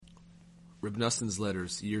Reb Noson's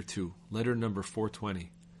Letters, Year 2, letter number 420.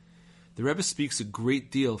 The Rebbe speaks a great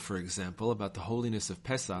deal, for example, about the holiness of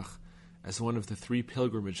Pesach as one of the 3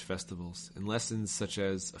 pilgrimage festivals, in lessons such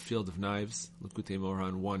as A Field of Knives, Likutei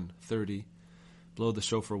Moharan 1:30, Blow the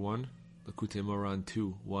Shofar 1, Likutei Moharan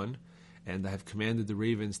 2:1, and I have commanded the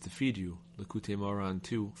ravens to feed you, Likutei Moharan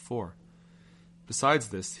 2:4. Besides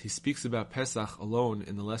this, he speaks about Pesach alone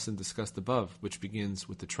in the lesson discussed above, which begins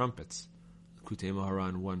with the trumpets, Likutei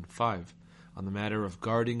Moharan 1:5, on the matter of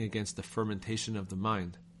guarding against the fermentation of the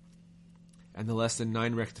mind, and the lesson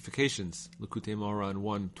 9 rectifications, Likutei Moharan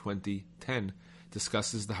 1:20-10,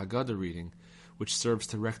 discusses the Haggadah reading, which serves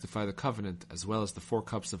to rectify the covenant, as well as the 4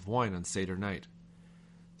 cups of wine on Seder night.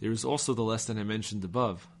 There is also the lesson I mentioned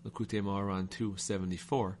above, Likutei Moharan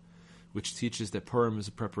 2:74, which teaches that Purim is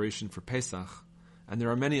a preparation for Pesach, and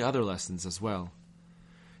there are many other lessons as well.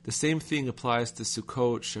 The same thing applies to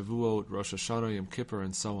Sukkot, Shavuot, Rosh Hashanah, Yom Kippur,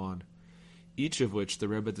 and so on, each of which the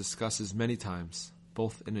Rebbe discusses many times,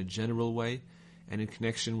 both in a general way and in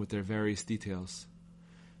connection with their various details.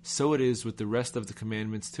 So it is with the rest of the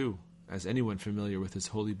commandments too, as anyone familiar with his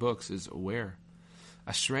holy books is aware.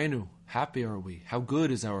 Ashreinu, happy are we, how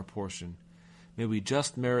good is our portion. May we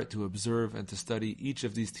just merit to observe and to study each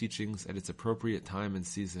of these teachings at its appropriate time and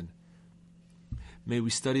season. May we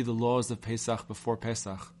study the laws of Pesach before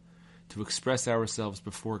Pesach, to express ourselves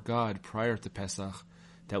before God prior to Pesach,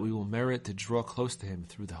 that we will merit to draw close to Him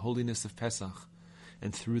through the holiness of Pesach,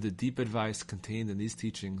 and through the deep advice contained in these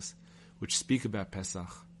teachings, which speak about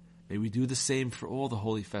Pesach. May we do the same for all the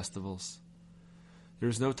holy festivals. There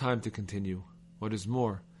is no time to continue. What is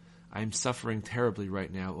more, I am suffering terribly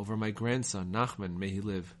right now over my grandson, Nachman, may he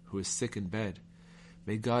live, who is sick in bed.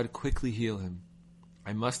 May God quickly heal him.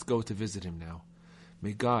 I must go to visit him now.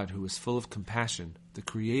 May God, who is full of compassion, the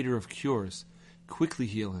creator of cures, quickly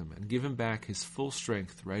heal him and give him back his full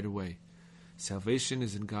strength right away. Salvation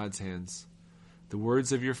is in God's hands. The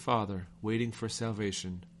words of your father, waiting for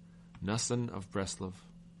salvation, Noson of Breslov.